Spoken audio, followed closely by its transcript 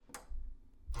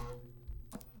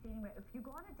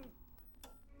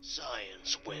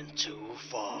Science went too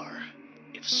far.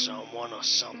 If someone or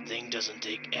something doesn't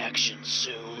take action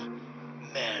soon,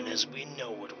 man as we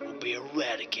know it will be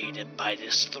eradicated by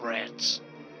this threat.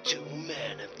 Two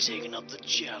men have taken up the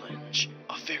challenge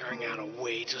of figuring out a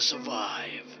way to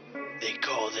survive. They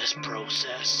call this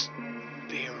process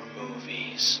beer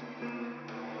movies.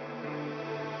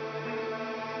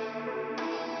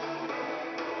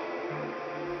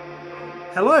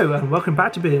 Hello and welcome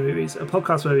back to Beer Movies, a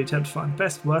podcast where we attempt to find the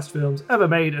best, worst films ever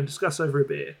made and discuss over a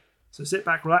beer. So sit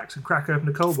back, relax and crack open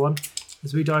a cold one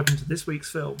as we dive into this week's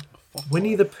film,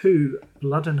 Winnie the Pooh,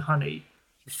 Blood and Honey,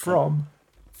 from,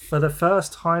 for the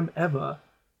first time ever,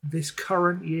 this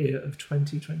current year of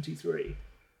 2023.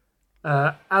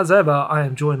 As ever, I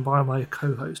am joined by my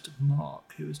co-host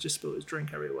Mark, who has just spilled his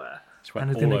drink everywhere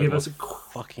and is going to give us a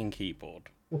fucking keyboard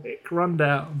quick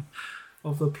rundown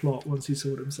of the plot once he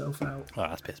sorted himself out. Oh,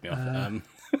 that's pissed me off.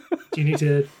 Do you need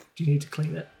to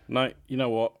clean it? No, you know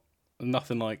what?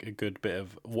 Nothing like a good bit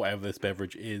of whatever this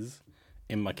beverage is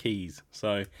in my keys,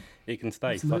 so it can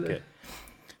stay. Absolutely. Fuck it.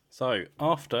 So,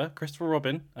 after Christopher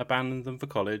Robin abandons them for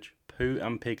college, Pooh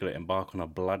and Piglet embark on a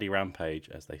bloody rampage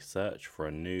as they search for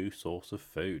a new source of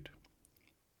food.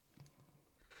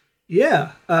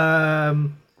 Yeah.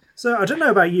 So I don't know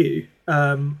about you.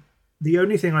 The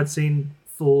only thing I'd seen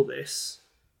for this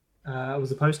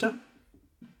was a poster.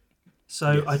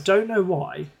 So yes. I don't know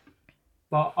why,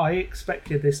 but I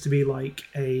expected this to be like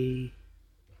a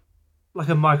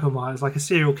Michael Myers, like a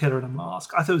serial killer in a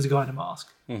mask. I thought it was a guy in a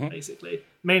mask, basically.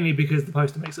 Mainly because the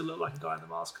poster makes it look like a guy in a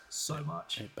mask so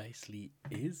much. It basically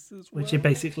is as well. Which it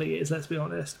basically is, let's be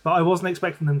honest. But I wasn't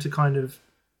expecting them to kind of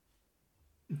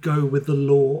go with the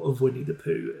lore of Winnie the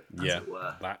Pooh, as it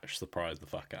were. That surprised the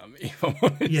fuck out of me, if I'm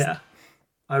honest. Yeah.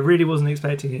 I really wasn't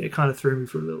expecting it. It kind of threw me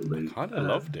for a little loop. I kind of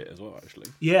loved it as well, actually.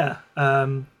 Yeah.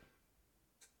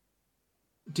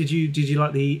 Did you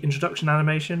like the introduction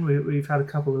animation? We've had a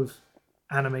couple of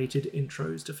animated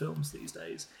intros to films these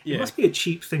days. Yeah. It must be a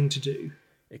cheap thing to do.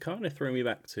 It kind of threw me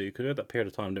back to, because we had that period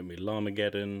of time, didn't we?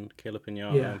 Llamageddon, Killer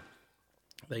Pinata. Yeah.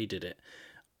 They did it.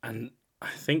 And I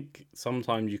think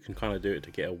sometimes you can kind of do it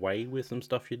to get away with some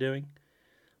stuff you're doing.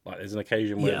 Like there's an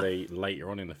occasion where they, later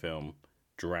on in the film,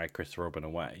 drag Christopher Robin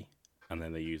away, and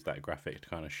then they use that graphic to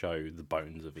kind of show the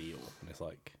bones of Eeyore, and it's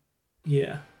like,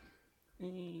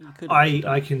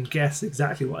 I can guess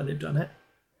exactly why they've done it,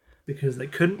 because they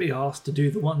couldn't be asked to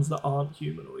do the ones that aren't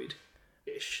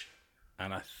humanoid-ish.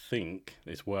 And I think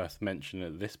it's worth mentioning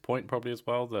at this point probably as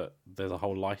well that there's a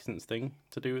whole license thing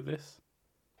to do with this.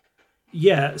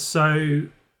 Yeah, so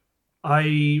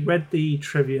I read the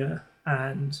trivia,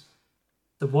 and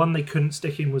the one they couldn't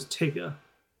stick in was Tigger.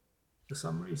 For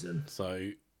some reason.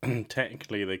 So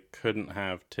technically they couldn't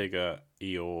have Tigger,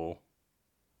 Eeyore,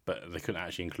 but they couldn't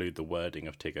actually include the wording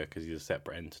of Tigger because he's a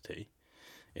separate entity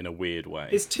in a weird way.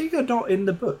 Is Tigger not in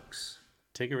the books?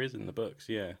 Tigger is in the books,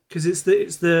 yeah. Because it's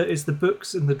the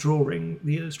books and the drawing,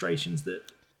 the illustrations that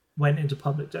went into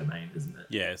public domain, isn't it?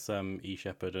 Yeah, it's E.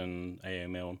 Shepherd and A.A.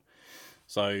 Milne.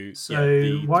 So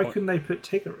why couldn't they put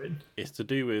Tigger in? It's to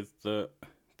do with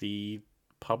the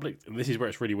public. This is where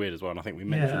it's really weird as well, and I think we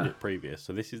mentioned it previous.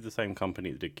 So this is the same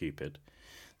company that did Cupid,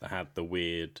 that had the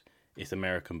weird. It's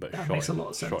American, but that shot makes a lot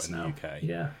of shot sense in now. the UK.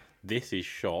 Yeah, this is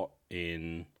shot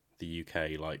in the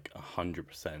UK like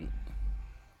 100%. I'm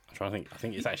trying to think. I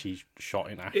think it's actually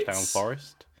shot in Ashdown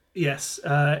Forest. Yes,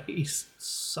 East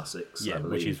Sussex. Yeah,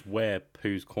 which is where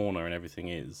Pooh's Corner and everything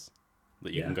is.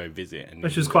 That you can go visit, and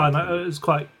which was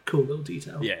quite cool little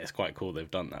detail. Yeah, it's quite cool they've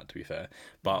done that, to be fair.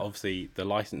 But obviously, the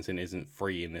licensing isn't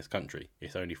free in this country;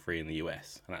 it's only free in the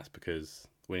US, and that's because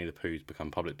Winnie the Pooh's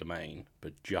become public domain,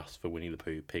 but just for Winnie the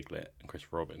Pooh, Piglet, and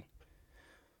Christopher Robin.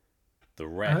 The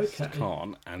rest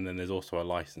can't, and then there's also a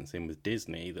licensing with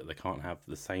Disney that they can't have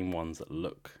the same ones that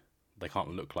they can't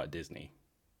look like Disney.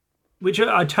 Which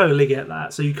I totally get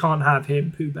that. So you can't have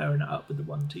him Pooh bearing it up with the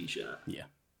one T-shirt. Yeah.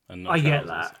 I get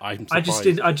that. I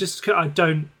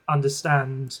don't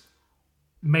understand,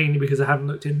 mainly because I haven't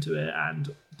looked into it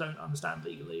and don't understand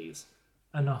legalese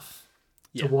enough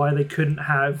to why they couldn't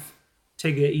have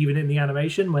Tigger even in the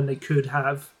animation when they could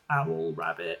have Owl,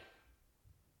 Rabbit,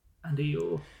 and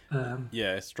Eeyore.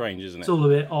 It's strange, isn't it? It's all a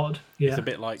bit odd. Yeah. It's a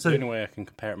bit like, the only way I can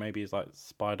compare it maybe is like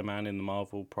Spider-Man in the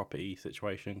Marvel property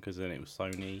situation, because then it was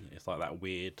Sony. It's like that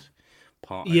weird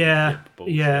part. Yeah.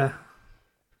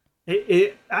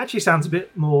 It actually sounds a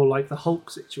bit more like the Hulk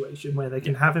situation, where they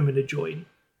can have him in a joint,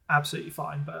 absolutely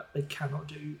fine, but they cannot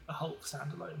do a Hulk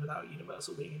standalone without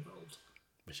Universal being involved.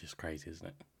 Which is crazy, isn't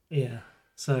it? Yeah.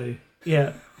 So,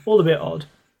 all a bit odd.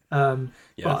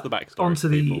 That's the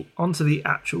backstory. Onto the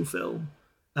actual film.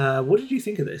 What did you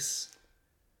think of this?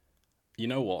 You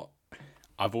know what?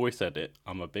 I've always said it.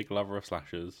 I'm a big lover of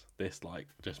slashers. This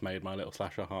just made my little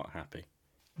slasher heart happy.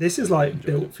 This is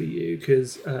built for you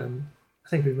because I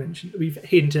think we've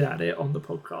hinted at it on the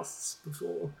podcasts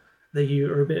before that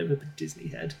you are a bit of a Disney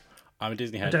head. I'm a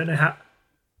Disney head. I don't know how,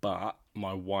 but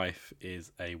my wife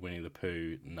is a Winnie the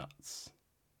Pooh nuts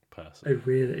person. Oh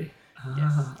really?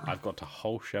 Yes, I've got a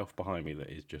whole shelf behind me that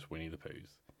is just Winnie the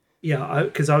Poohs. Yeah,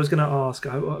 because I was going to ask.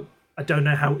 I don't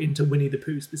know how into Winnie the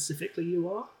Pooh specifically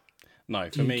you are. No,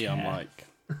 for me, I'm like,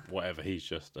 whatever. He's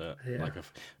just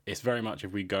it's very much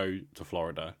if we go to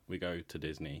Florida, we go to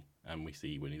Disney and we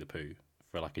see Winnie the Pooh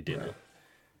for like a dinner. Right.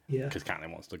 Yeah. Because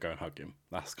Catelyn wants to go and hug him.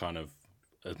 That's kind of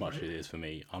as much as it is for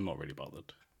me. I'm not really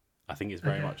bothered. I think it's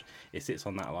very much, it sits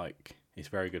on that it's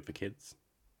very good for kids.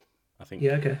 I think.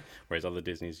 Yeah, okay. Whereas other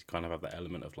Disneys, you kind of have that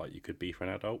element of you could be for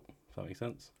an adult. If that makes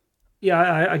sense.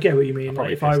 Yeah, I get what you mean.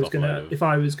 If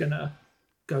I was gonna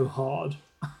go hard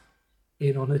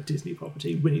in on a Disney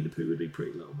property, Winnie the Pooh would be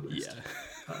pretty low on the list. Yeah.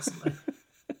 Personally.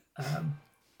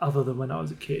 Other than when I was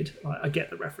a kid, I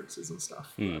get the references and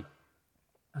stuff. But,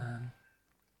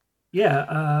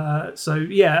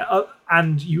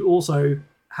 and you also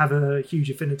have a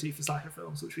huge affinity for slasher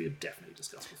films, which we have definitely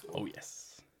discussed before. Oh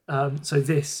yes. So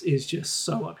this is just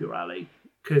so up your alley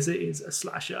because it is a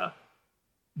slasher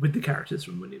with the characters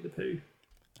from Winnie the Pooh.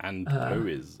 And Pooh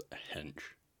is a hench.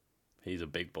 He's a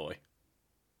big boy.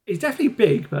 He's definitely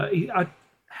big, but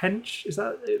hench, is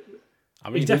that it? I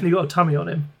mean, he's definitely got a tummy on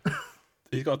him.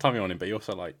 He's got a tummy on him, but he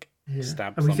also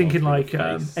stabs. Are we thinking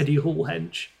Eddie Hall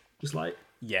hench? Just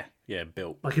yeah,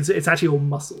 built. It's actually all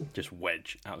muscle. Just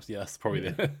wedge. Absolutely, that's probably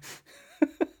the.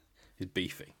 He's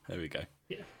beefy. There we go.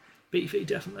 Yeah, beefy,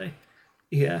 definitely.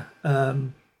 Yeah.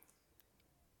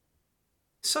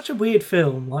 Such a weird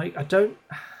film. I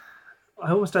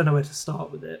almost don't know where to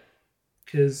start with it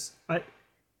because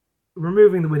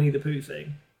removing the Winnie the Pooh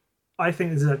thing, I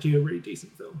think this is actually a really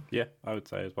decent film. Yeah, I would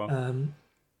say as well.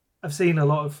 I've seen a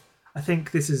lot of. I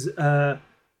think this is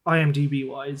IMDb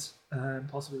wise,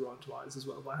 possibly Rotten wise as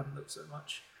well, but I haven't looked so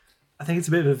much. I think it's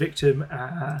a bit of a victim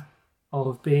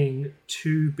of being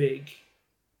too big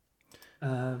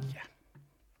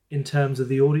in terms of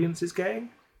the audience it's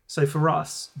getting. So for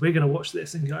us, we're going to watch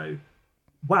this and go,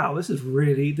 wow, this is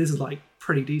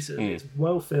pretty decent. It's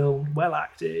well filmed, well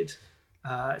acted.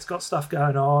 It's got stuff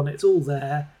going on. It's all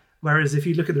there. Whereas if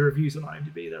you look at the reviews on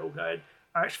IMDb, they're all going,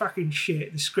 oh, it's fucking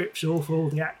shit. The script's awful.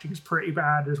 The acting's pretty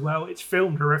bad as well. It's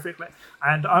filmed horrifically.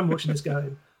 And I'm watching this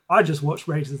going, I just watched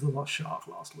Raiders of the Lost Shark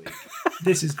last week.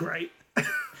 This is great.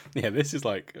 Yeah, this is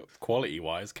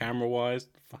quality-wise, camera-wise,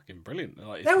 fucking brilliant.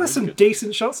 There were some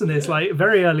decent shots in this.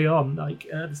 Very early on,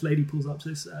 this lady pulls up to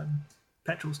this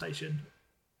petrol station,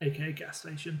 aka gas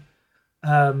station,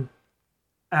 and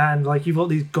you've got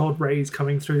these god rays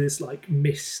coming through this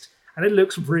mist, and it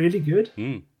looks really good.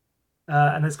 And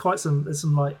there's some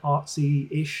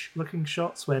artsy-ish looking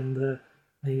shots when the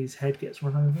lady's head gets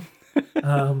run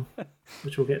over,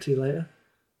 which we'll get to later.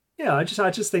 Yeah, I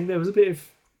just think there was a bit of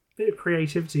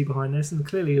creativity behind this, and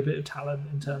clearly a bit of talent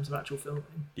in terms of actual filming.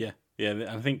 Yeah.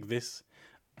 I think this,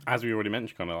 as we already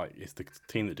mentioned, it's the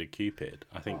team that did Cupid.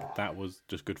 I think that was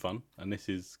just good fun, and this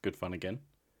is good fun again.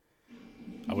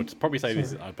 I would probably say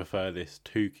I prefer this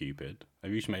to Cupid.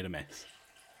 Have you just made a mess?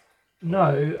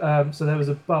 No, so there was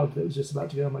a bug that was just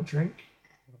about to go on my drink,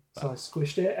 so I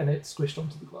squished it, and it squished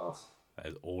onto the glass. That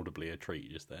is audibly a treat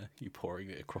just there. You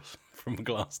pouring it across from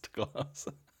glass to glass.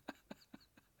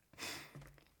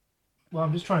 Well,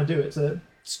 I'm just trying to do it so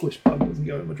squish bug doesn't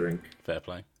go in my drink. Fair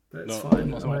play. But it's fine.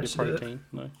 Not something like protein,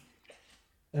 no?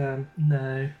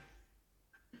 No.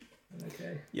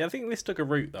 Okay. Yeah, I think this took a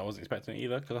route that I wasn't expecting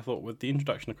either, because I thought with the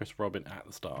introduction of Chris Robin at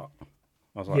the start,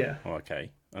 I was like, oh,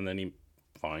 okay. And then he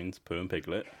finds Pooh and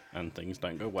Piglet, and things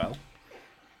don't go well.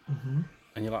 Mm-hmm.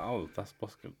 And you're like, oh, that's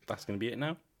going to be it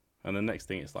now? And the next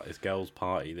thing, it's this girls'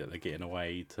 party that they're getting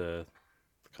away to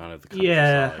kind of the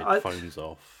countryside, phones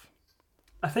off.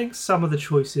 I think some of the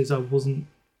choices I wasn't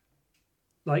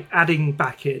adding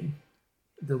back in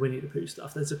the Winnie the Pooh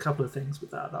stuff. There's a couple of things with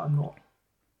that I'm not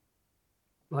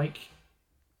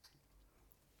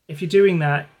if you're doing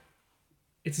that,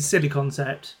 it's a silly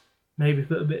concept. Maybe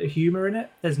put a bit of humor in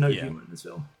it. There's no humor in this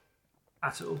film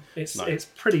at all. It's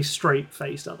pretty straight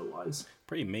faced otherwise.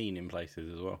 Pretty mean in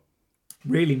places as well.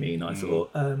 Really mean, I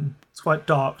thought. It's quite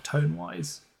dark tone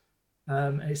wise.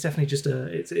 It's definitely just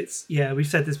it's we've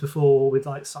said this before with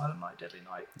Silent Night, Deadly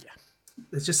Night. Yeah.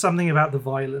 There's just something about the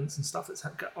violence and stuff that's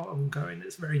ongoing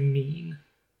that's very mean.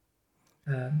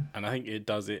 And I think it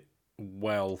does it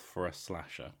well for a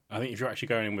slasher. I think if you're actually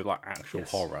going in with actual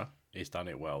horror, it's done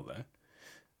it well there.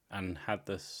 And had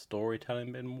the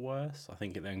storytelling been worse, I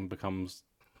think it then becomes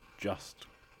just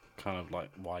kind of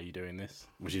like, why are you doing this?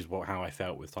 Which is how I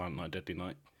felt with Silent Night, Deadly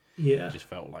Night. Yeah. It just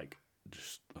felt like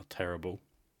just terrible.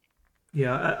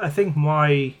 Yeah, I think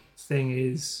my thing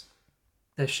is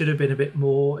there should have been a bit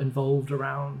more involved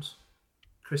around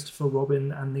Christopher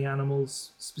Robin and the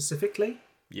animals specifically.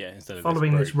 Yeah, instead of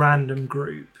following this random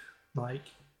group, like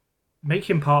make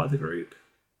him part of the group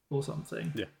or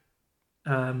something. Yeah.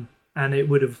 And it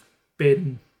would have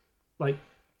been like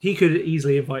he could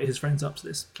easily invite his friends up to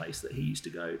this place that he used to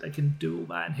go. They can do all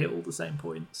that and hit all the same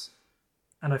points.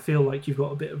 And I feel like you've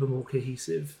got a bit of a more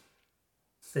cohesive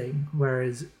thing.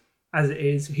 Whereas, as it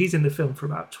is, he's in the film for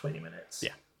about 20 minutes.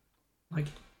 Yeah. Like,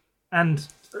 and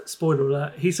spoiler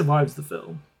alert, he survives the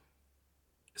film.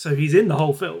 So he's in the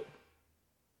whole film.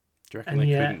 Do you reckon they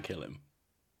couldn't kill him?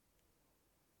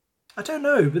 I don't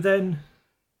know, but then,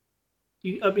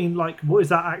 what is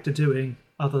that actor doing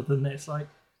other than this? Like,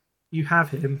 you have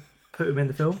him, put him in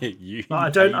the film. But I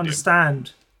don't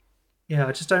understand. Yeah,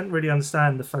 I just don't really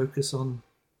understand the focus on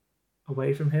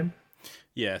away from him.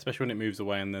 Yeah, especially when it moves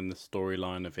away and then the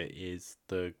storyline of it is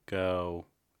the girl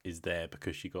is there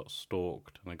because she got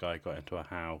stalked and a guy got into her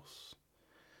house,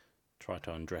 tried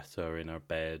to undress her in her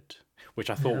bed, which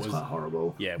I thought was quite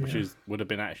horrible. Yeah, which would have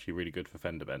been actually really good for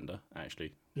Fender Bender,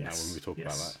 actually. Yes. When we talk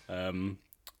about that.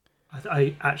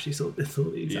 I actually thought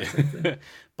the exact same thing.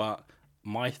 But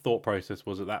my thought process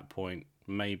was at that point,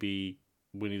 maybe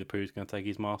Winnie the Pooh's going to take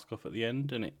his mask off at the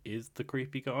end and it is the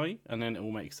creepy guy, and then it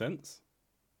all makes sense.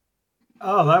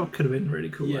 Oh, that could have been really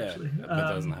cool, actually. But that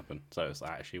doesn't happen. So it's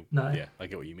actually, yeah, I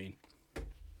get what you mean.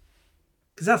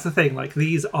 Because that's the thing, like,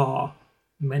 these are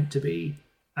meant to be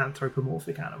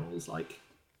anthropomorphic animals. Like,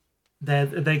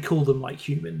 they call them, like,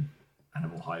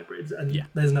 human-animal hybrids, and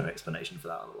there's no explanation for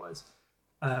that otherwise.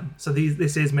 So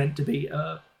this is meant to be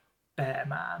a bear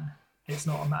man. It's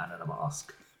not a man in a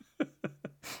mask.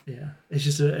 Yeah, it's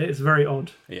just it's very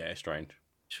odd. Yeah, it's strange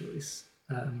choice.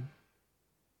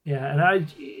 I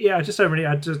just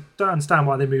don't understand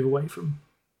why they move away from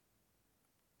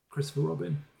Christopher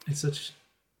Robin. It's such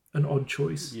an odd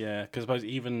choice. Yeah, because I suppose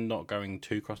even not going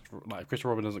to if Christopher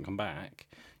Robin doesn't come back,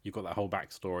 you've got that whole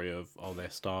backstory of they're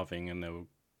starving and they'll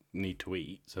need to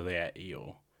eat, so they ate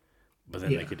Eeyore, but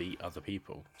then they could eat other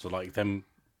people. So like them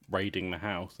raiding the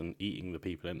house and eating the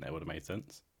people in there would have made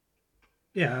sense.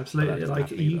 Yeah, absolutely.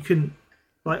 Like you can,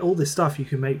 like all this stuff you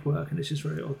can make work, and it's just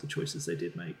very odd the choices they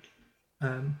did make.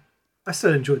 I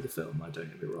still enjoyed the film. I don't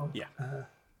get me wrong. Yeah.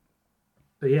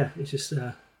 But yeah, it's just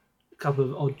a couple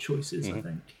of odd choices. I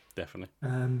think definitely.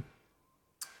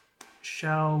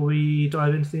 Shall we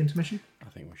dive into the intermission? I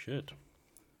think we should.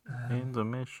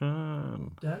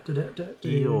 Intermission.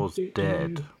 Eeyore's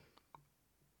dead.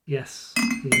 Yes,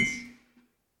 he is.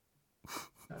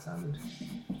 That sounded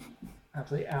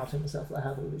absolutely out of myself that I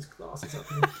have all these glasses up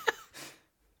here.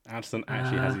 Addison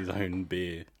actually has his own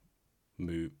beer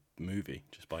movie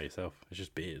just by yourself. It's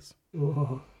just beers.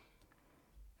 Oh.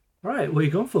 Right, what are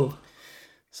you going for?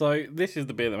 So this is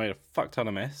the beer that made a fuck ton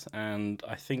of mess, and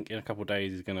I think in a couple of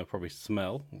days he's going to probably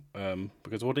smell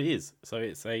because of what it is. So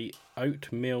it's a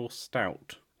oatmeal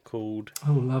stout called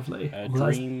lovely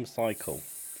Dream Cycle.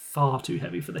 Far too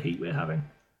heavy for the heat we're having.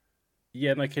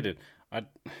 Yeah, no kidding.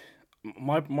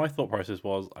 My thought process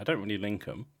was I don't really link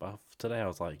them, but today I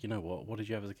was like, you know what did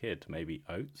you have as a kid? Maybe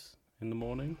oats in the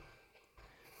morning?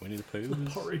 Winnie the Pooh?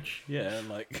 Porridge. Yeah,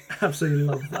 like... Absolutely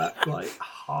love that, like,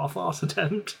 half-ass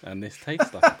attempt. And this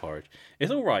tastes like a porridge.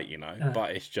 It's alright, but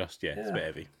it's just, it's a bit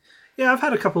heavy. Yeah, I've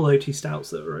had a couple of OT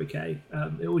stouts that are okay.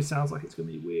 It always sounds like it's going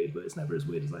to be weird, but it's never as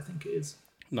weird as I think it is.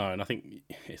 No, and I think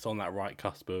it's on that right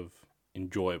cusp of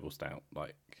enjoyable stout.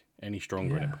 Like, any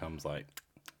stronger and it becomes like...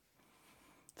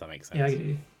 Does that make sense? Yeah, I get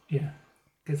you. Yeah.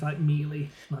 It's like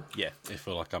mealy. Yeah, it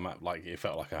felt like I'm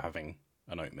having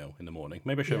an oatmeal in the morning.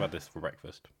 Maybe I should have had this for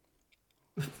breakfast.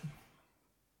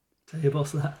 Tell your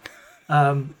boss that.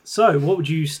 So, what would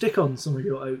you stick on some of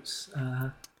your oats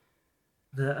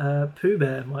that Pooh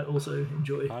Bear might also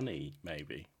enjoy? Honey,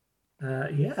 maybe.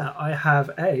 I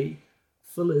have a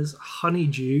Fuller's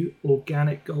Honeydew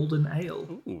Organic Golden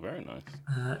Ale. Ooh, very nice.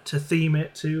 To theme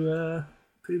it to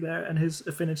Pooh Bear and his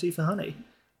affinity for honey.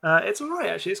 It's alright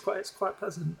actually. It's quite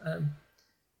pleasant.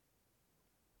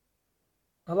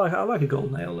 I like a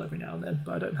golden ale every now and then,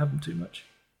 but I don't have them too much.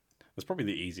 That's probably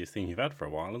the easiest thing you've had for a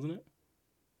while, isn't it?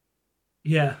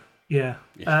 Yeah.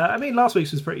 I mean, last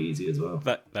week's was pretty easy as well.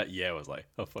 That was like,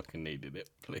 I fucking needed it,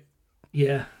 please.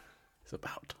 Yeah. It's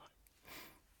about time.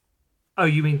 Oh,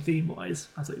 you mean theme-wise?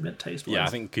 I thought you meant taste-wise. Yeah, I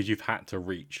think because you've had to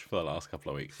reach for the last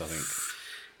couple of weeks, I think.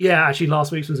 Yeah, actually,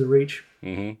 last week's was a reach.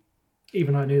 Mm-hmm.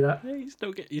 Even I knew that. Yeah,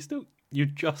 You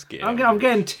just get. I'm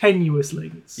getting tenuous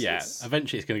links. Yeah,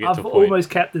 eventually it's going to get to a point. I've almost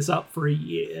kept this up for a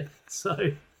year,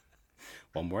 so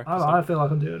one more episode. I feel like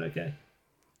I'm doing okay.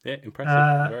 Yeah,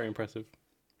 impressive. Very impressive.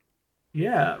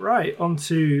 Yeah, right. On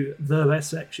to the best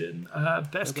section.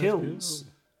 Best kills.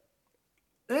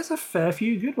 There's a fair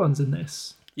few good ones in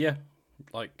this. Yeah,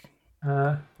 like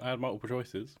I had multiple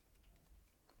choices.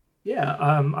 Yeah,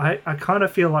 I kind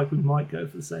of feel like we might go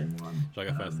for the same one. Shall I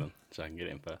go first then? So I can get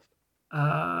it in first.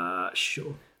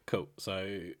 Sure. Cool.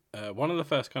 So one of the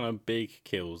first kind of big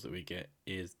kills that we get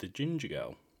is the ginger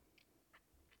girl.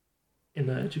 In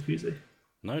the jacuzzi.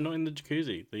 No, not in the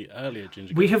jacuzzi. The earlier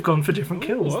ginger girl. We have gone for different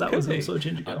kills. Okay. That was also a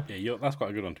ginger girl. Yeah, that's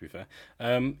quite a good one, to be fair.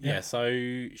 Yeah, so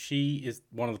she is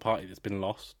one of the party that's been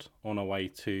lost on her way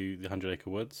to the 100 Acre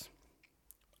Woods.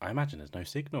 I imagine there's no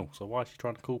signal, so why is she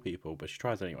trying to call people? But she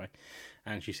tries anyway.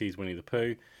 And she sees Winnie the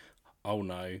Pooh. Oh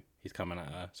no, he's coming at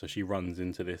her. So she runs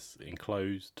into this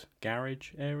enclosed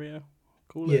garage area.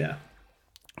 Yeah.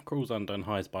 Crawls under and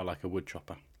hides by like a wood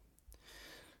chopper.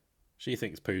 She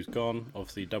thinks Pooh's gone.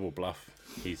 Obviously, double bluff.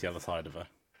 He's the other side of her.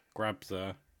 Grabs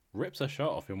her, rips her shirt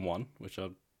off in one, which I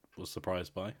was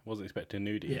surprised by. Wasn't expecting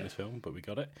nudity in this film, but we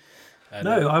got it. And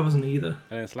no, I wasn't either.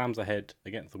 And then slams her head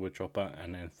against the wood chopper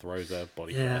and then throws her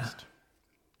body first.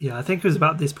 Yeah, I think it was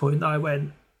about this point that I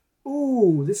went,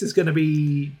 ooh, this is going to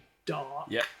be dark.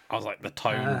 Yeah, I was like, the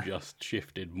tone just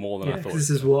shifted more than I thought. This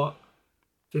is what,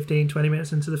 15, 20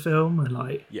 minutes into the film? And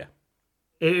like, yeah.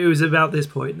 It was about this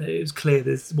point that it was clear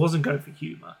this wasn't going for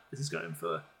humour. This is going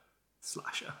for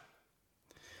slasher.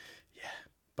 Yeah,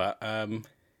 but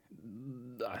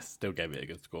I still gave it a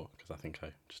good score because I think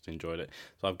I just enjoyed it.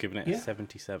 So I've given it a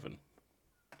 77.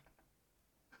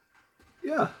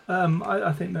 Yeah,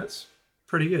 I think that's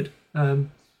pretty good. I'm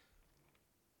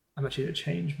actually going to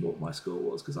change what my score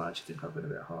was because I actually think I've been a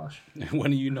bit harsh.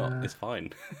 When are you not? It's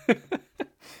fine.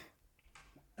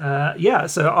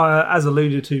 So as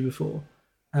alluded to before,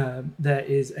 there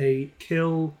is a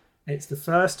kill. It's the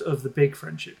first of the big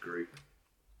friendship group.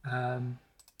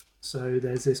 So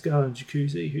there's this girl in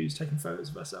jacuzzi who's taking photos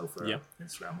of herself for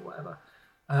Instagram or whatever.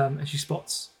 And she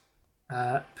spots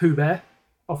Pooh Bear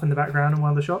off in the background in one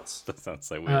of the shots. That sounds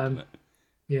so weird, doesn't it?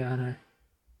 Yeah, I know.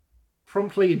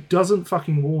 Promptly doesn't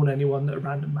fucking warn anyone that a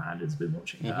random man has been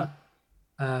watching her.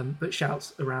 But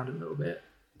shouts around a little bit.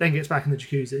 Then gets back in the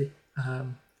jacuzzi.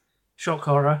 Shock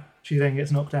horror. She then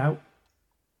gets knocked out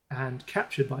and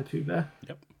captured by Pooh Bear.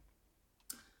 Yep.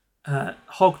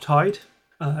 Hog-tied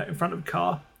in front of a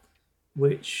car,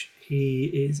 which he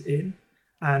is in.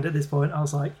 And at this point, I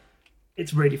was like,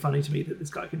 it's really funny to me that this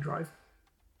guy can drive.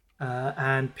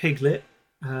 And Piglet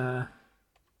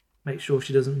makes sure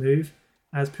she doesn't move,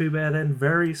 as Pooh Bear then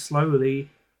very slowly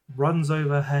runs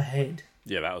over her head.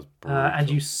 Yeah, that was brutal. And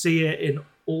you see it in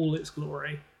all its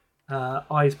glory.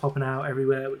 Eyes popping out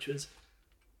everywhere, which was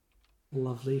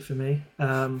lovely for me.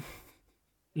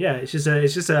 It's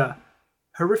just a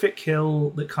horrific kill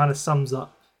that kind of sums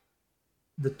up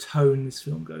the tone this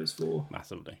film goes for.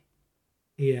 Massively.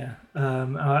 Yeah.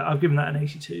 I've given that an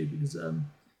 82 because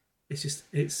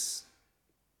it's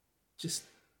just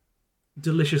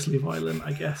deliciously violent,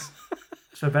 I guess,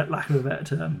 for lack of a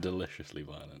better term. Deliciously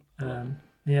violent.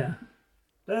 Yeah.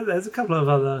 There's a couple of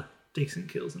other decent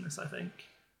kills in this, I think.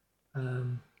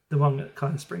 The one that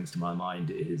kind of springs to my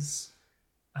mind is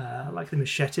like the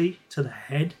machete to the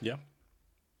head. Yeah.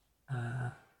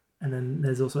 And then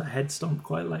there's also a head stomp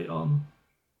quite late on.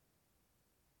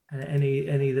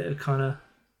 Any that are kind of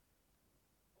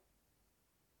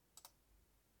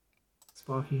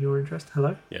sparking your interest?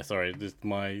 Hello? Yeah, sorry.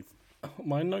 My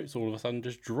notes all of a sudden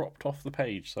just dropped off the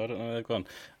page, so I don't know where they've gone.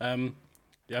 I'm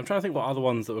trying to think what other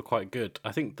ones that were quite good.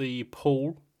 I think the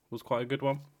pool was quite a good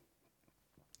one.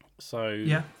 So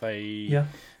they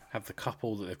have the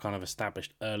couple that they've kind of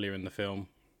established earlier in the film.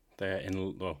 They're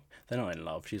not in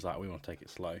love. She's like, we want to take it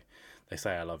slow. They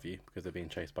say I love you because they're being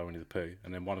chased by Winnie the Pooh,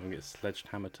 and then one of them gets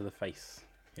sledgehammered to the face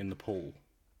in the pool.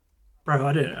 Bro,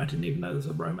 I didn't even know there was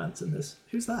a romance in this.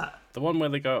 Who's that? The one where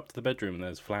they go up to the bedroom and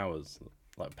there's flowers,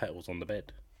 like petals on the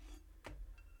bed.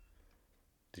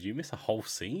 Did you miss a whole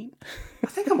scene? I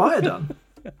think I might have done.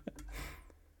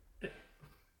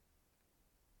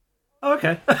 Oh,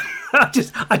 okay.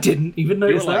 I didn't even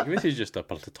notice that. This is just a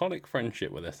platonic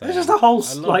friendship with us. There's just a whole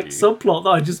subplot that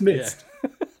I just missed. Yeah.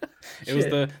 It was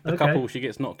the couple. She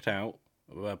gets knocked out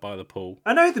by the pool.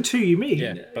 I know the two you mean.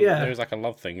 Yeah, but there's like a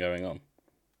love thing going on.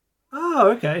 Oh,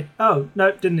 okay. Oh,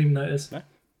 no, didn't even notice. No?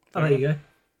 Oh, there you go.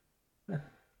 Yeah.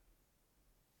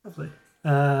 Lovely.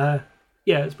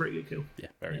 It's a pretty good kill. Yeah,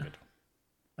 very good.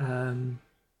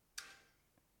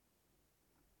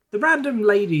 The random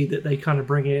lady that they kind of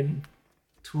bring in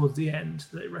towards the end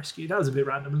that it rescued. That was a bit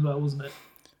random as well, wasn't it?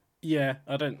 Yeah,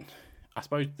 I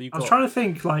suppose I was trying to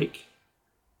think, like,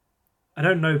 I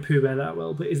don't know Pooh Bear that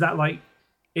well, but is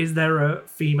there a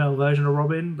female version of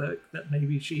Robin that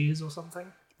maybe she is or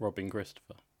something? Robin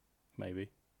Christopher, maybe.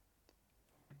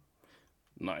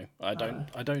 No, I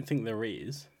don't think there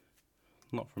is.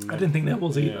 Not from memory. I didn't think there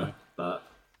was either, but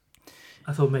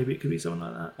I thought maybe it could be something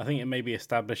like that. I think it maybe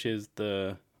establishes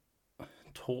the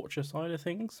torture side of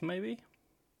things, maybe.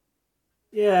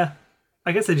 Yeah,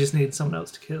 I guess they just needed someone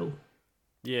else to kill.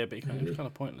 Yeah, but it was kind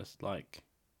of pointless. Like,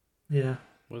 yeah,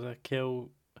 was a kill?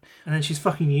 And then she's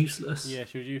fucking useless. Yeah,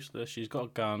 she was useless. She's got a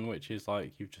gun, which is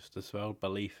like you've just dispelled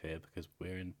belief here because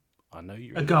we're in. I know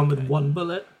you're a gun with one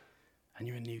bullet, and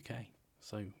you're in the UK,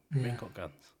 so we ain't got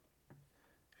guns.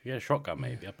 If you get a shotgun,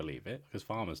 maybe I believe it because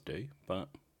farmers do, but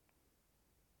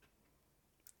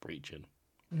breaching.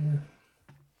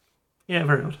 Yeah,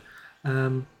 very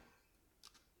odd.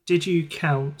 Did you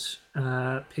count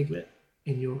Piglet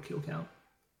in your kill count?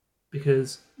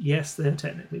 Because, yes, they're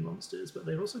technically monsters, but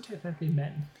they're also technically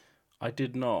men. I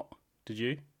did not. Did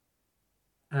you?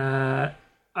 I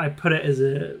put it as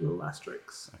a little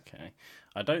asterisk. Okay.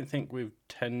 I don't think we've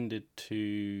tended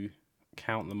to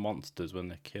count the monsters when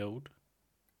they're killed.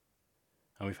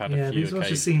 And we've had a few occasions. These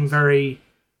monsters seem very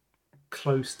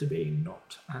close to being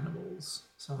not animals,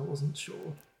 so I wasn't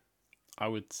sure. I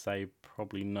would say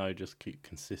probably no, just keep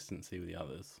consistency with the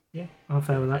others. Yeah, I'm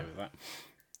fair with that.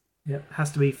 Yeah, it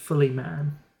has to be fully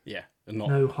man. Yeah, and not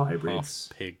no hybrids.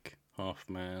 Half pig, half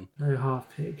man. No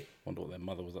half pig. Wonder what their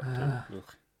mother was up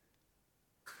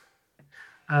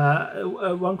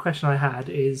to. One question I had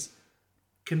is,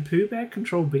 can Pooh Bear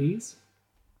control bees?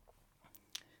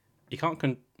 He can't.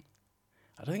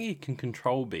 I don't think he can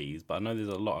control bees, but I know there's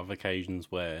a lot of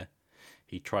occasions where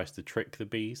he tries to trick the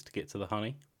bees to get to the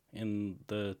honey in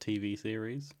the TV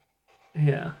series.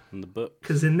 Yeah. In the book.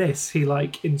 Because in this, he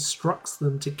like instructs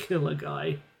them to kill a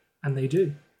guy, and they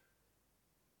do.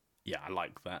 Yeah, I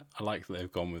like that. I like that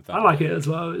they've gone with that. I like it as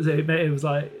well. Is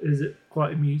it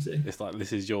quite amusing? It's like,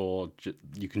 this is you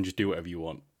can just do whatever you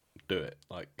want. Do it.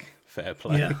 Like, fair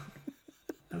play. Yeah.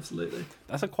 Absolutely.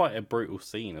 That's quite a brutal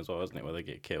scene as well, isn't it? Where they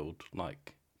get killed,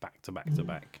 like, back to back to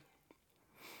back.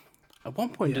 At one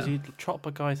point, does he chop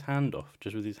a guy's hand off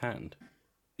just with his hand?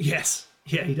 Yes.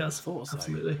 Yeah, he does. Thought so.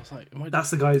 Absolutely. Like,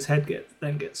 that's the guy whose head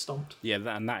gets stomped. Yeah,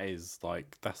 that's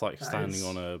like standing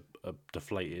on a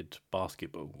deflated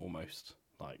basketball almost.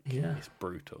 Like, it's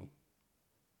brutal.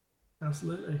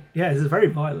 Absolutely. Yeah, it's a very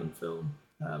violent film.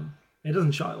 It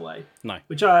doesn't shy away. No.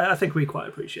 Which I think we quite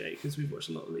appreciate, because we've watched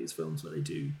a lot of these films where they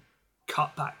do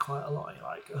cut back quite a lot. You're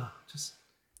like, just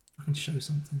fucking show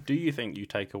something. Do you think you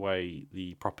take away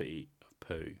the property of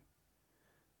Pooh,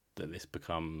 that this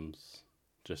becomes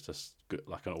just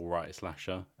like an alright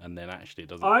slasher, and then actually it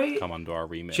doesn't come under our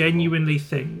remit? I genuinely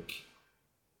think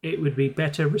it would be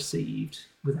better received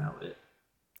without it.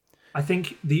 I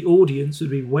think the audience would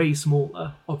be way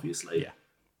smaller, obviously. Yeah.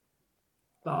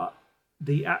 But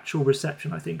the actual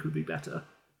reception, I think, would be better.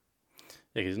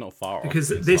 Yeah, because it's not far off. Because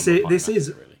this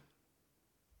is really.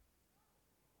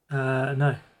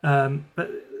 No.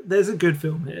 But there's a good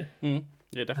film here.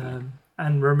 Yeah, definitely.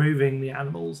 And removing the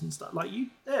animals and stuff,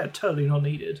 they're totally not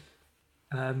needed.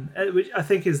 Which I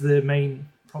think is the main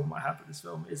problem I have with this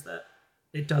film, is that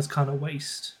it does kind of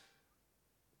waste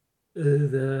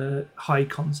the high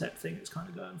concept thing it's kind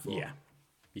of going for.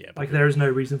 Yeah. Like, there is no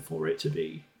reason for it to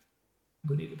be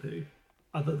Winnie the Pooh,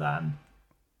 other than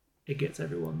it gets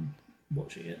everyone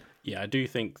watching it. Yeah, I do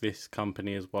think this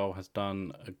company as well has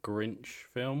done a Grinch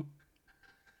film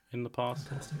in the past.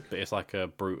 Fantastic. But it's like a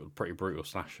pretty brutal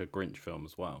slasher Grinch film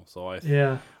as well. So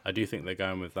I do think they're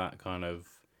going with that kind of,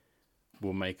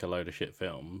 we'll make a load of shit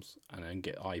films and then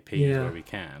get IPs where we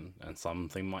can, and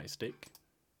something might stick.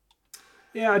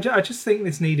 Yeah, I just think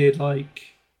this needed like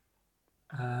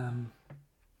a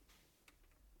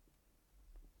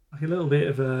little bit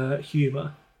of a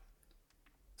humour,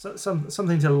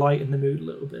 something to lighten the mood a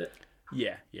little bit.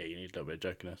 Yeah, you need a little bit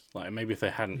of jokiness. Like, maybe if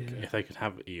they could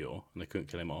have Eeyore and they couldn't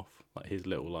kill him off, like his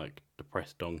little like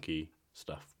depressed donkey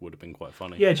stuff would have been quite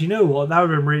funny. Yeah, do you know what? That would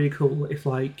have been really cool if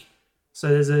so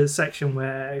there's a section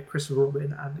where Christopher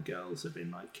Robin and the girls have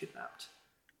been like kidnapped.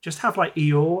 Just have like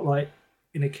Eeyore like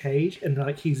in a cage, and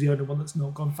like he's the only one that's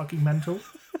not gone fucking mental,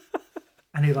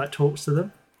 and he like talks to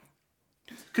them.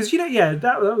 Because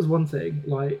that was one thing.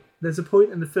 Like, there's a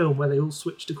point in the film where they all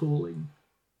switch to calling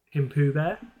him Pooh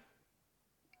Bear,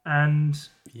 and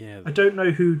I don't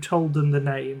know who told them the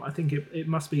name. I think it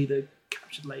must be the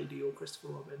captured lady or Christopher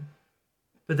Robin,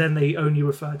 but then they only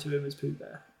refer to him as Pooh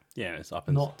Bear. Yeah, it's up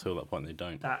until that point they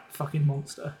don't. That fucking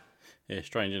monster. Yeah, it's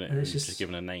strange, isn't it? And You're it's just just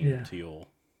giving a name to your,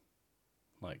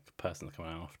 like, the person that's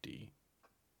coming after you.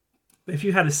 But if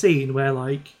you had a scene where,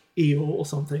 like, Eeyore or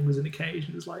something was in a cage, and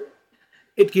it was like,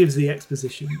 it gives the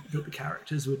exposition that the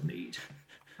characters would need.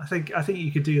 I think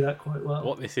you could do that quite well.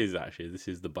 What this is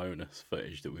the bonus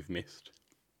footage that we've missed.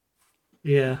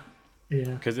 Yeah.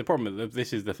 Because the problem is,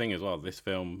 this is the thing as well. This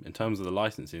film, in terms of the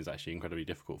licensing, is actually incredibly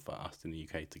difficult for us in the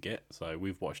UK to get. So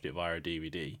we've watched it via a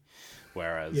DVD,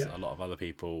 whereas a lot of other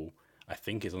people, I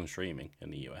think, it's on streaming in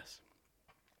the US.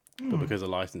 But because of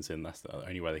licensing, that's the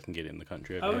only way they can get it in the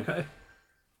country. Oh, okay.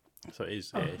 So it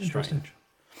is it's strange.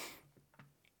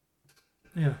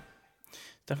 Yeah.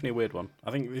 Definitely a weird one.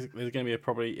 I think there's going to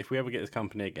be if we ever get this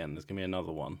company again, there's going to be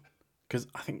another one. Because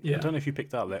I don't know if you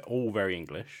picked up, they're all very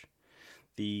English.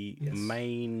 The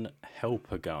main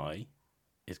helper guy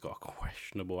has got a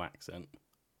questionable accent.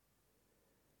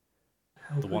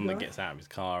 The one that gets out of his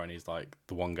car and he's like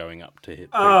the one going up to hit.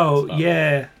 Oh,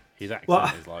 yeah. His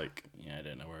accent is like, I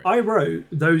don't know where I wrote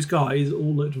those guys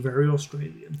all looked very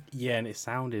Australian. Yeah, and it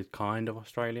sounded kind of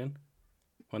Australian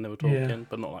when they were talking,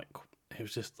 but not like, it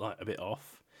was just like a bit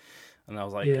off. And I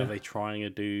was like, are they trying to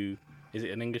do, is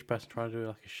it an English person trying to do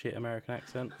like a shit American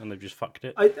accent and they've just fucked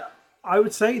it? I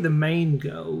would say the main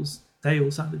girls, they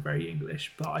all sounded very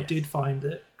English, but I did find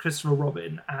that Christopher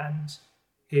Robin and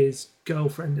his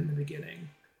girlfriend in the beginning,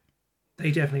 they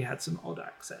definitely had some odd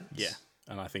accents. Yeah,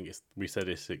 and I think we said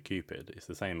this at Cupid, it's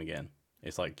the same again.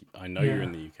 It's like, I know you're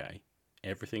in the UK,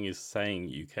 everything is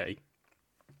saying UK.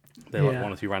 There are like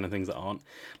one or two random things that aren't.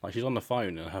 Like, she's on the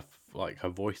phone and her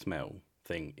voicemail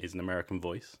thing is an American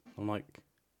voice. I'm like...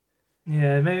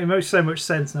 Yeah, it makes so much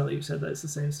sense now that you've said that it's the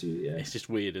same studio. It's just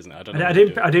weird, isn't it?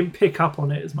 I didn't pick up on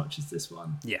it as much as this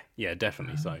one. Yeah,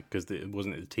 definitely so. Because it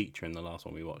wasn't the teacher in the last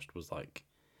one we watched was like...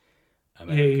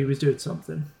 American. Yeah, he was doing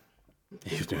something.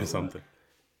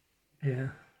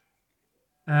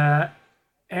 Yeah.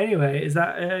 Anyway, is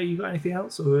that you got anything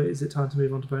else, or is it time to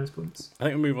move on to bonus points? I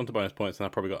think we'll move on to bonus points, and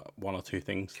I've probably got one or two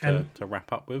things to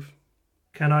wrap up with.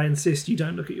 Can I insist you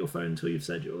don't look at your phone until you've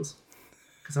said yours?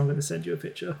 Because I'm going to send you a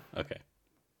picture. Okay,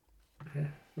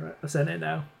 right. I sent it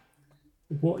now.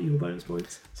 What are your bonus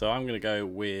points? So I'm going to go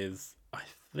with, I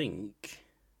think,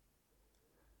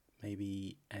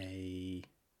 maybe a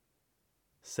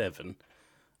 7,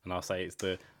 and I'll say it's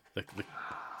the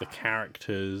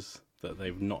characters that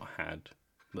they've not had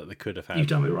that they could have had. You've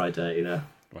done me right there, you know.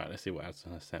 Right, let's see what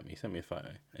Adson has sent me. He sent me a photo.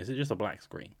 Is it just a black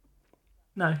screen?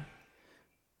 No.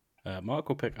 Mark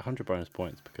will pick 100 bonus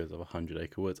points because of 100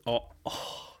 Acre Woods. Oh.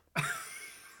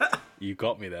 You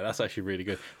got me there. That's actually really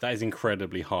good. That is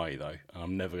incredibly high, though.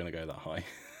 I'm never going to go that high.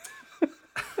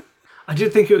 I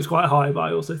did think it was quite high, but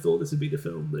I also thought this would be the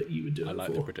film that you would do. I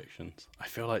like the predictions. I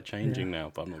feel like changing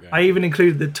now, but I'm not going. I even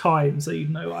included the time, so you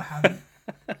know I haven't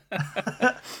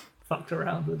fucked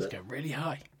around with it. Let's go really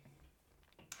high.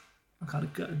 I'm kind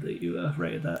of gutted that you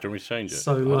rated that. Do you want me to change it?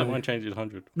 So I low. don't want to change it to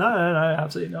 100. No,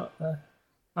 absolutely not.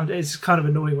 It's kind of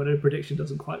annoying when a prediction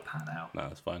doesn't quite pan out. No,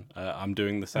 that's fine. I'm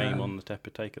doing the same on the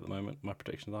Tepid Take at the moment. My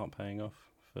predictions aren't paying off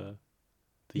for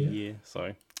the year,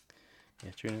 so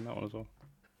tune in that one as well.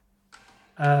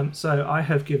 So I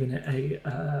have given it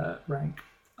a rank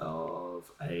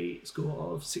of a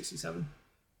score of 67,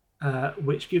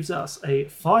 which gives us a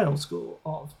final score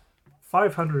of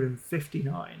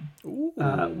 559,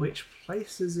 which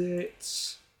places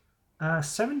it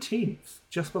 17th,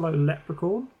 just below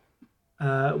Leprechaun,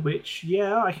 which,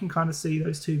 I can kind of see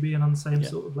those two being on the same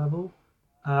sort of level.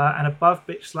 And above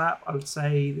Bitch Slap, I would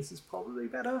say this is probably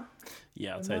better.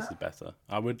 Yeah, I'd say this is better.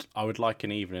 I would like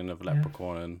an evening of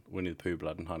Leprechaun and Winnie the Pooh,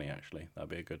 Blood and Honey, actually. That'd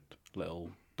be a good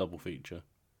little double feature.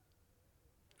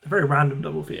 A very random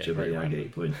double feature, but random. I get your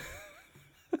point.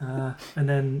 And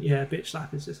then, Bitch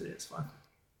Slap is just it's fun.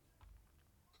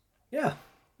 Yeah,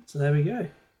 so there we go.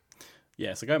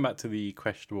 Yeah, so going back to the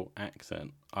questionable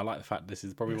accent, I like the fact this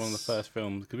is probably one of the first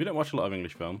films, because we don't watch a lot of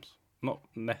English films. Not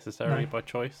necessarily by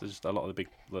choice. There's just a lot of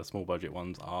the small budget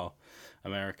ones are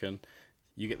American.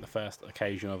 You get the first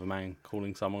occasion of a man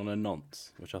calling someone a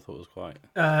nonce, which I thought was quite.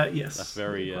 Yes. That's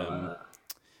very.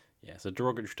 It's a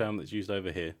derogatory term that's used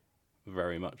over here,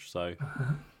 very much so.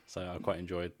 So I quite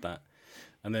enjoyed that.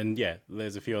 And then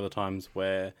there's a few other times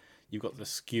where you've got the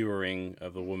skewering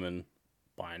of a woman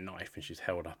by a knife and she's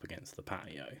held up against the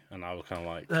patio, and I was kind of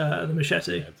like the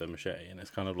machete. Yeah, the machete, and it's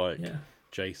kind of like. Yeah.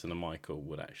 Jason and Michael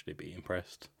would actually be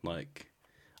impressed. Like,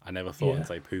 I never thought I'd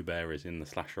say Pooh Bear is in the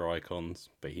slasher icons,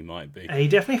 but he might be. He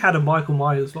definitely had a Michael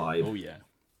Myers vibe. Oh, yeah.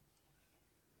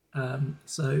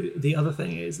 So the other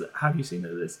thing is that, have you seen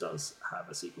that this does have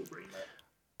a sequel greenlit?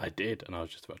 I did, and I was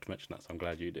just about to mention that, so I'm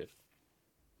glad you did.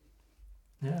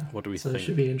 Yeah. What do we so think? It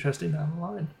should be interesting down the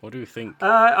line. What do we think?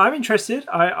 I'm interested.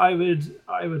 I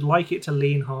would like it to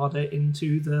lean harder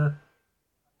into the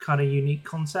kind of unique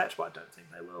concept, but I don't think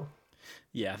they will.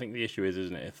 Yeah, I think the issue is,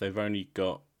 isn't it? If they've only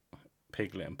got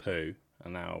Piglet and Pooh,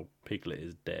 and now Piglet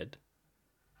is dead.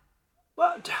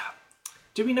 But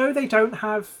do we know they don't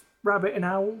have Rabbit and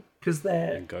Owl because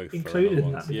they're included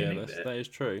in that beginning bit? That is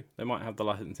true. They might have the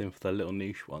licensing for the little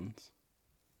niche ones.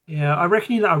 Yeah, I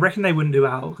reckon they wouldn't do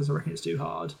Owl because I reckon it's too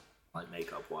hard, like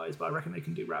makeup wise. But I reckon they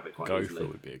can do Rabbit quite easily.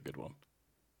 Gopher would be a good one.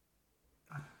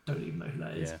 I don't even know who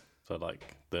that is. Yeah, so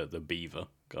like the beaver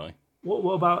guy.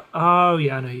 What about? Oh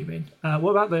yeah, I know who you mean.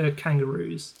 What about the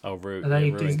kangaroos? Oh, Roo, Are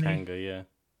they Roo and Disney? Kanga, yeah.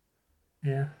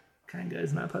 Yeah, Kanga,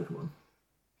 isn't that a Pokemon?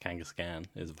 Kangaskhan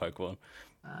is a Pokemon.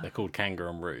 They're called Kanga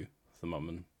and Roo. It's the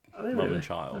mum really? and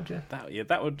child. Okay.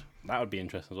 That would be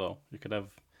interesting as well. You could have.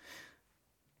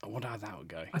 I wonder how that would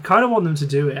go. I kind of want them to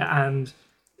do it, and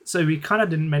so we kind of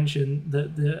didn't mention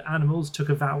that the animals took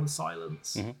a vow of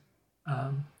silence,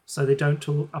 so they don't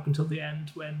talk up until the end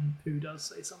when Pooh does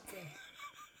say something.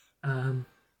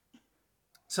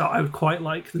 So I would quite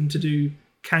like them to do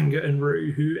Kanga and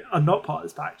Roo, who are not part of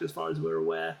this pact as far as we're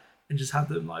aware, and just have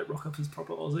them like rock up as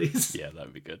proper Aussies. Yeah, that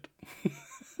would be good.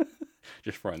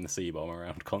 Just throwing the C-bomb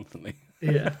around constantly.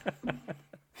 Yeah.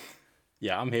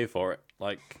 Yeah, I'm here for it.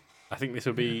 Like, I think this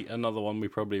will be another one we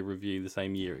probably review the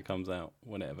same year it comes out,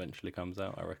 when it eventually comes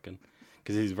out, I reckon.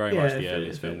 Because this is very much the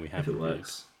earliest film we have reviewed.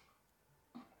 Works.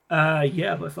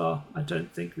 Yeah, by far. I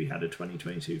don't think we had a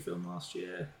 2022 film last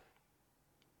year.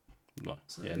 Not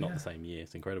the same year.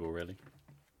 It's incredible, really.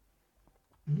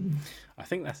 I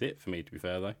think that's it for me, to be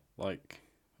fair, though. Like,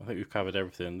 I think we've covered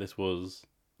everything. This was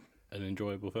an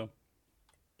enjoyable film.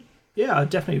 Yeah, I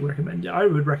definitely recommend it. I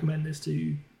would recommend this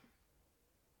to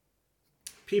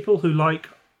people who like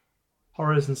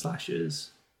horrors and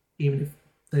slashers, even if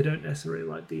they don't necessarily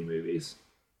like D movies.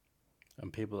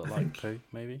 And people that like Pooh,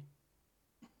 maybe?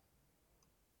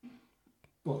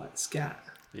 Well, like Scat.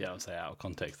 Yeah, I would say out of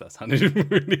context, that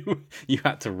sounded really... You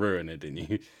had to ruin it, didn't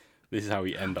you? This is how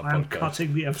we end up I'm podcast.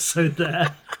 cutting the episode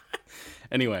there.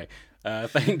 Anyway,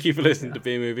 thank you for listening to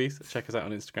Beer Movies. Check us out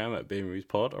on Instagram at Beer Movies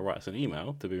Pod, or write us an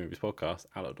email to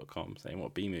beermoviespodcast@outlook.com saying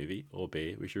what B movie or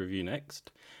beer we should review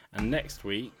next. And next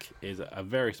week is a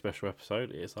very special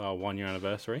episode. It's our 1 year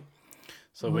anniversary.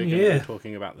 So we're going to be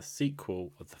talking about the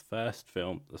sequel of the first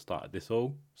film that started this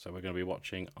all. So we're going to be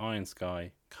watching Iron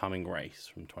Sky Coming Race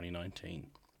from 2019.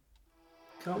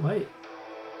 Can't wait.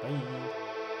 Bye.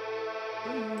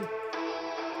 Bye.